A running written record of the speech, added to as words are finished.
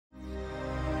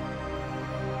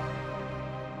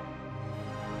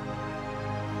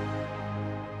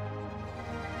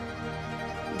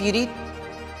Beauty.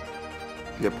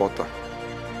 Ljepota.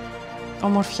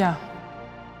 Ομορφιά.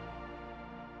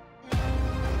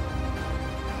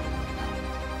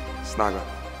 Snaga.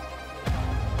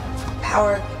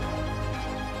 Power.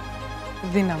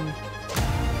 Δύναμη.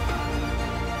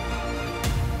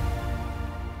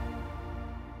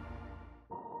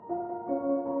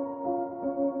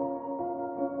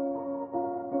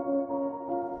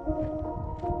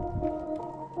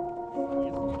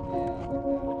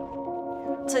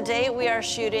 Today we are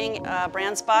shooting a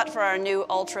brand spot for our new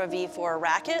Ultra V4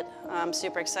 racket. I'm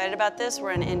super excited about this.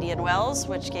 We're in Indian Wells,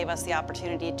 which gave us the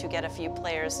opportunity to get a few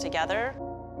players together.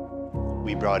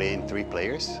 We brought in 3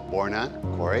 players, Borna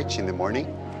Coric in the morning.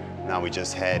 Now we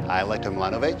just had Ajla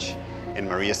Tomljanovic and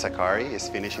Sakkari is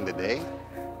finishing the day.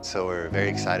 So we're very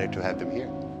excited to have them here.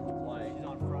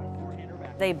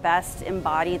 They best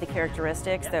embody the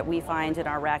characteristics that we find in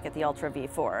our racket, the Ultra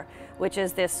V4, which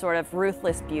is this sort of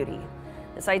ruthless beauty.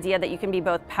 This idea that you can be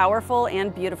both powerful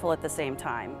and beautiful at the same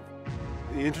time.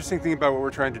 The interesting thing about what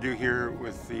we're trying to do here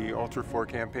with the Ultra 4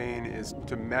 campaign is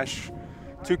to mesh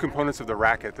 2 components of the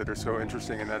racket that are so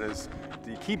interesting, and that is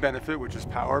the key benefit, which is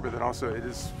power, but then also it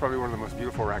is probably one of the most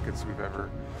beautiful rackets we've ever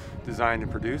designed and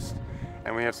produced.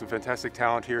 And we have some fantastic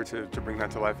talent here to bring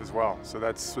that to life as well. So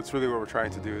that's really what we're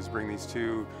trying to do, is bring these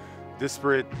 2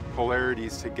 disparate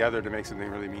polarities together to make something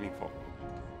really meaningful.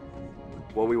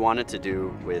 What we wanted to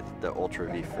do with the Ultra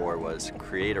V4 was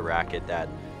create a racket that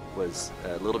was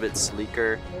a little bit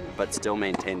sleeker, but still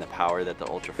maintain the power that the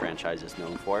Ultra franchise is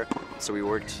known for. So we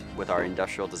worked with our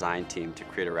industrial design team to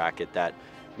create a racket that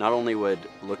not only would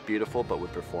look beautiful, but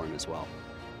would perform as well.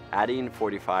 Adding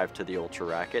 45 to the Ultra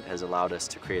racket has allowed us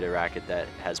to create a racket that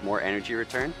has more energy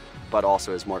return, but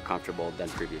also is more comfortable than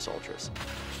previous Ultras.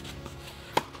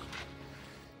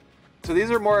 So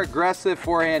these are more aggressive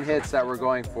forehand hits that we're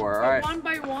going for, all right? One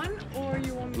by one, or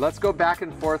you want me? Let's go back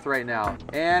and forth right now.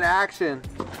 And action.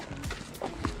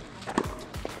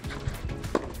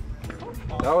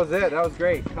 That was it, that was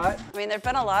great. Cut. I mean, there've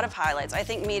been a lot of highlights. I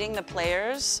think meeting the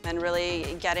players and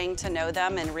really getting to know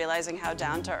them and realizing how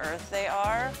down to earth they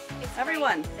are.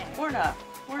 Everyone, Borna.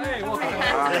 Hey,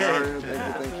 welcome.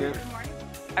 Thank you.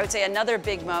 I would say another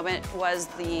big moment was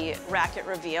the racket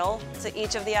reveal to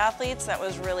each of the athletes. That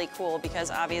was really cool because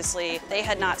obviously they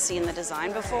had not seen the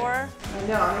design before. I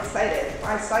know, I'm excited.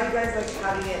 I saw you guys like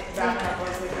having it wrapped up. I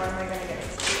was like, when am I going to get to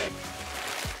see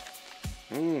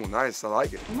it? Ooh, nice, I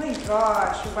like it. Oh my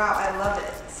gosh, wow, I love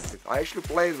it. I actually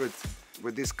played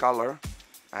with this color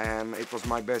and it was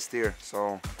my best year.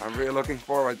 So I'm really looking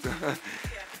forward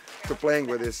to playing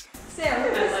with this. Sam,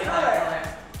 look at this color.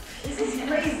 This is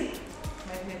crazy.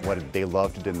 What they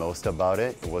loved the most about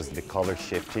it was the color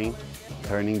shifting.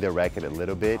 Turning the racket a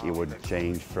little bit, it would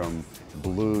change from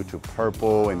blue to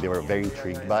purple, and they were very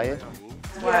intrigued by it.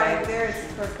 Yeah, there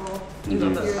it's purple. Here's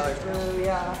blue,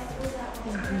 yeah.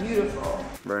 It's beautiful.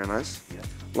 Very nice.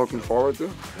 Looking forward to.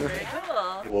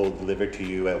 We'll deliver to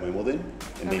you at Wimbledon,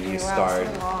 and then you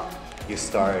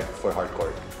start for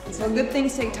hardcourt. So good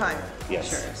things take time. Yes.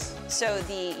 Sure. So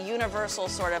the universal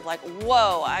sort of like,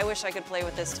 whoa, I wish I could play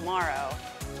with this tomorrow,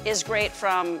 is great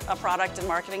from a product and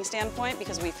marketing standpoint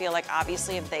because we feel like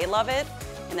obviously if they love it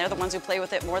and they're the ones who play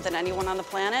with it more than anyone on the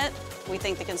planet, we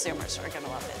think the consumers are going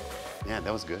to love it. Yeah,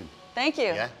 that was good. Thank you.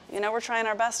 Yeah. You know, we're trying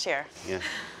our best here. Yeah.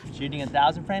 Shooting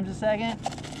 1,000 frames a second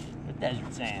with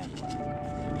desert sand.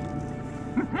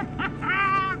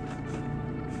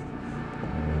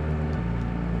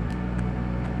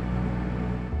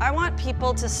 I want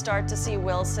people to start to see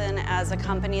Wilson as a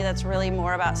company that's really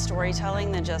more about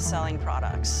storytelling than just selling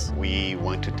products. We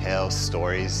want to tell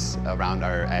stories around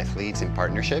our athletes and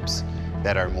partnerships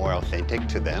that are more authentic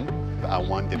to them. I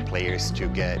want the players to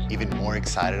get even more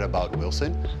excited about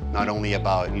Wilson, not only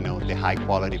about, you know, the high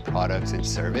quality products and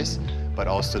service, but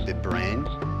also the brand,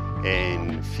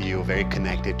 and feel very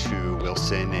connected to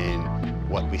Wilson and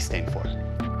what we stand for.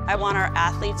 I want our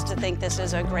athletes to think this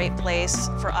is a great place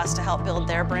for us to help build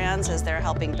their brands as they're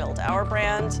helping build our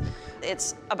brand.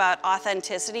 It's about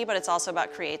authenticity, but it's also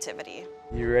about creativity.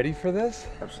 You ready for this?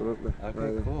 Absolutely.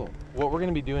 Okay, cool. What we're going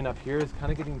to be doing up here is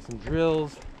kind of getting some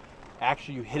drills,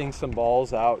 actually you hitting some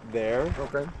balls out there.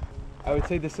 Okay. I would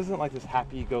say this isn't like this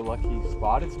happy-go-lucky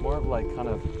spot. It's more of like kind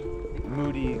of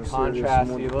moody,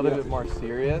 contrasty, a little bit more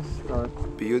serious.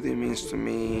 Beauty means to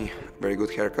me very good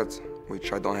haircut,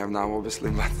 which I don't have now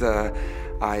obviously, but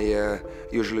I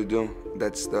usually do.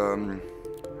 That's the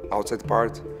outside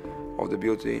part of the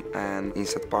beauty, and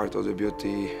inside part of the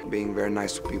beauty, being very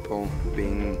nice to people,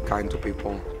 being kind to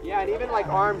people. Yeah, and even like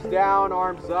arms down,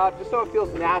 arms up, just so it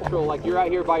feels natural, like you're out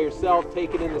here by yourself,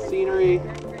 taking in the scenery,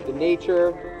 the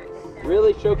nature.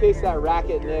 Really showcase that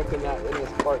racket, Nick, in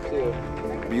this part too.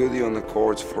 Beauty on the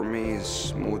court for me is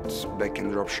smooth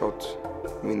backhand drop shot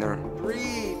winner.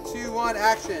 3, 2, 1,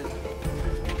 action.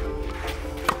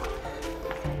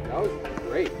 That was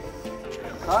great.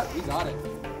 Cut, he got it.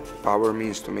 Power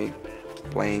means to me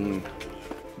playing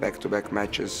back-to-back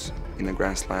matches in a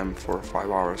Grand Slam for 5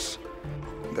 hours.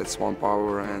 That's one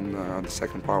power, and the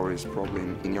second power is probably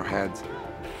in your head.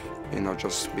 You know,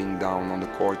 just being down on the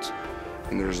court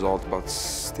in the result, but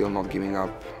still not giving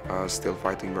up, still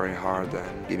fighting very hard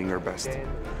and giving your best. Okay.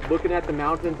 Looking at the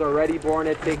mountains already,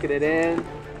 Borna, taking it in,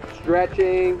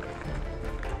 stretching,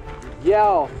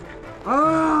 yell.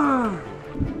 Ah!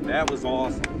 That was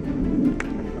awesome.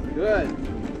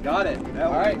 Good, got it.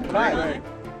 All right, bye.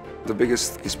 The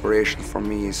biggest inspiration for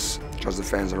me is just the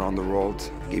fans around the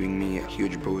world giving me a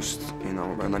huge boost. You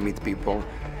know, when I meet people,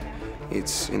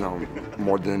 it's, you know,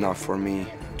 more than enough for me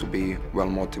to be well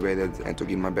motivated and to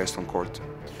give my best on court.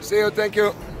 See you, thank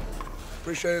you.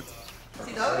 Appreciate it.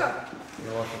 Si dobro?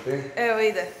 Miloko ti? Evo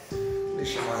ide.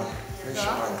 Više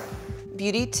manje.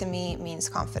 Beauty to me means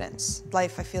confidence.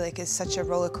 Life, I feel like, is such a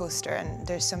roller coaster, and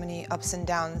there's so many ups and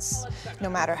downs. No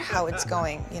matter how it's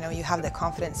going, you know, you have the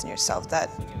confidence in yourself that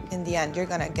in the end you're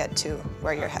gonna get to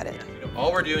where you're headed.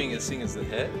 All we're doing is seeing is the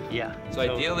hit. Yeah. So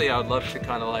ideally, I would love to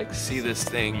kind of like see this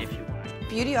thing.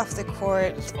 Beauty off the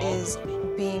court is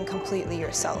being completely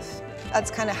yourself.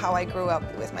 That's kind of how I grew up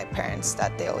with my parents,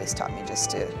 that they always taught me just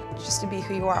to be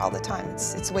who you are all the time.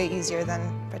 It's way easier than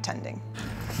pretending.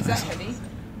 Is that heavy?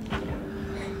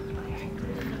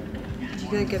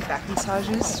 Do you get back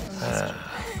massages?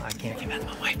 I can't command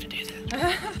my wife to do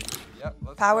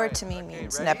that. Power to me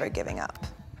means never giving up.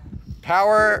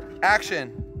 Power,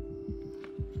 action.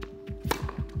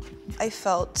 I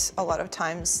felt a lot of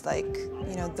times like,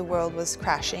 you know, the world was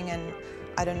crashing and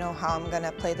I don't know how I'm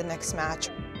gonna play the next match.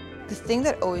 The thing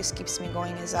that always keeps me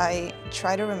going is I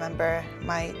try to remember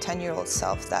my 10-year-old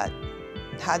self that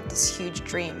had this huge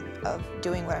dream of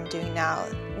doing what I'm doing now.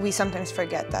 We sometimes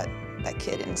forget that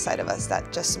kid inside of us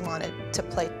that just wanted to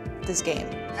play this game.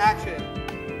 Action.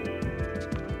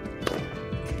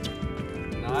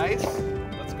 Nice.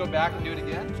 Let's go back and do it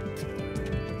again.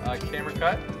 Camera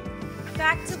cut.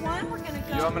 Back to one, we're gonna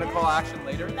go. I'm gonna call action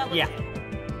later. Yeah.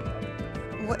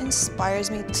 What inspires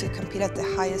me to compete at the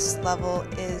highest level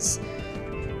is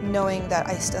knowing that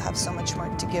I still have so much more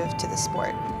to give to the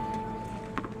sport.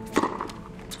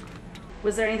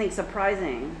 Was there anything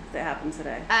surprising that happened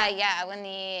today? Yeah, when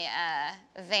the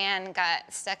van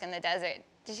got stuck in the desert.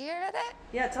 Did you hear about that?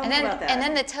 Yeah, tell me about that. And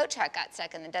then the tow truck got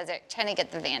stuck in the desert, trying to get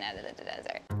the van out of the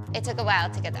desert. It took a while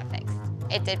to get that fixed.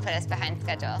 It did put us behind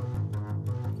schedule.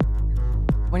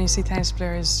 When you see tennis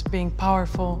players being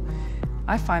powerful,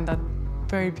 I find that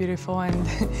very beautiful, and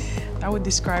I would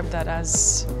describe that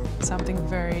as something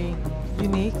very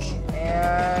unique.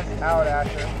 And out,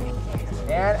 action.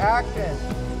 And action.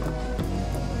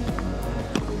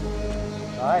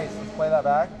 Nice, let's play that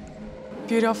back.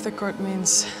 Beauty off the court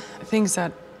means things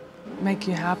that make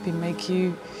you happy, make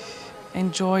you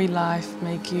enjoy life,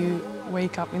 make you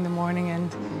wake up in the morning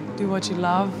and do what you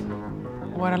love.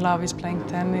 What I love is playing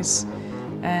tennis,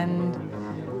 and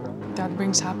that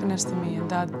brings happiness to me, and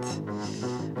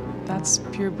that's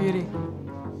pure beauty.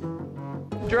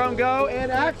 Drum go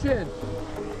and action.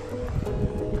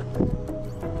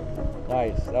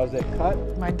 Nice, that was it.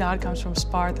 Cut. My dad comes from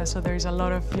Sparta, so there's a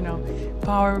lot of, you know,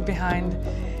 power behind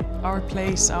our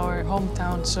place, our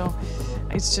hometown. So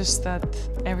it's just that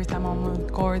every time I'm on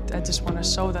court, I just want to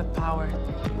show that power,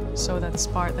 show that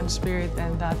Spartan spirit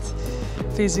and that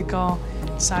physical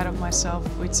side of myself,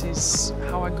 which is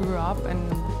how I grew up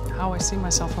and how I see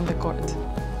myself on the court.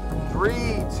 3,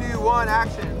 2, 1,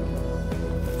 action.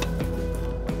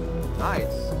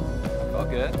 Nice. All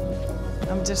good.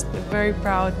 I'm just a very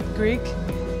proud Greek,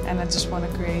 and I just want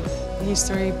to create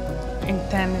history in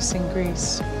tennis in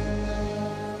Greece.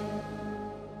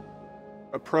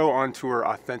 A pro on tour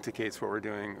authenticates what we're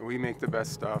doing. We make the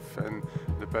best stuff, and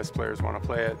the best players want to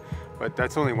play it, but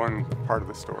that's only one part of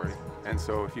the story. And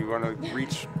so if you want to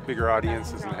reach bigger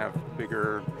audiences and have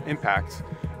bigger impact,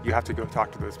 you have to go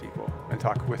talk to those people and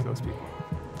talk with those people.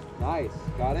 Nice,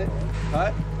 got it.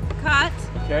 Cut. Cut.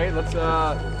 Okay, let's,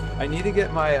 I need to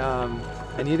get my,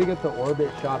 I need to get the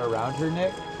orbit shot around her,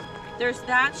 Nick. There's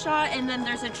that shot, and then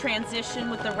there's a transition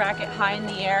with the racket high in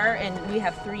the air, and we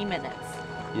have 3 minutes.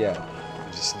 Yeah.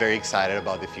 I'm just very excited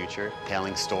about the future,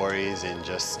 telling stories and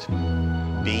just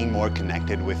being more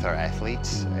connected with our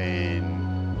athletes and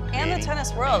the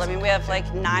tennis world. I mean, we have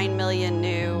like 9 million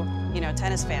new, you know,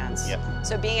 tennis fans. Yep.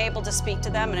 So being able to speak to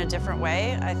them in a different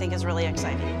way, I think is really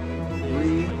exciting.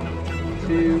 3,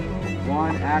 2,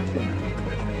 1, action.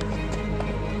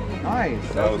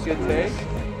 Nice. That was a good take.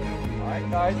 All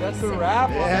right, guys, that's a wrap.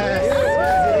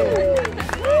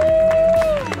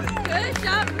 Good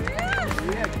job.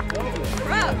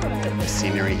 The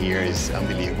scenery here is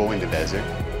unbelievable in the desert.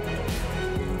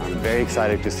 I'm very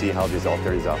excited to see how this all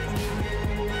turns out.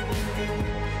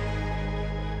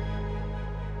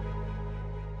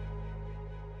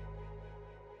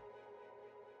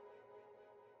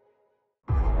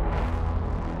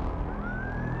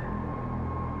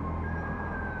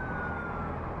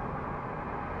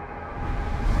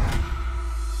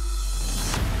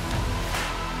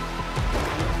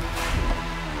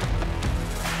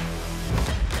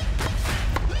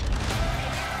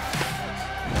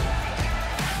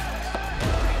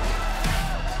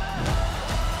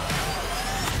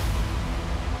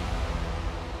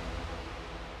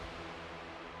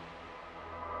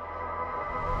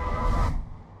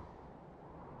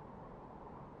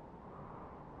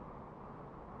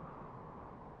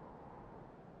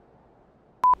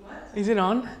 Is it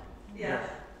on? Yeah.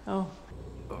 Oh.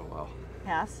 Oh, wow.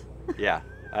 Pass. Yeah,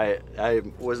 I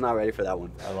was not ready for that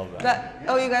one. I love that.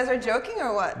 Oh, you guys are joking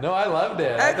or what? No, I loved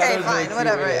it. Okay, fine,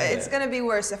 whatever. It's gonna be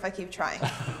worse if I keep trying.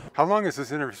 How long is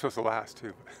this interview supposed to last,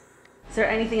 too? Is there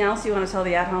anything else you want to tell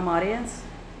the at-home audience?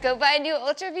 Go buy a new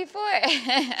Ultra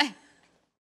V4.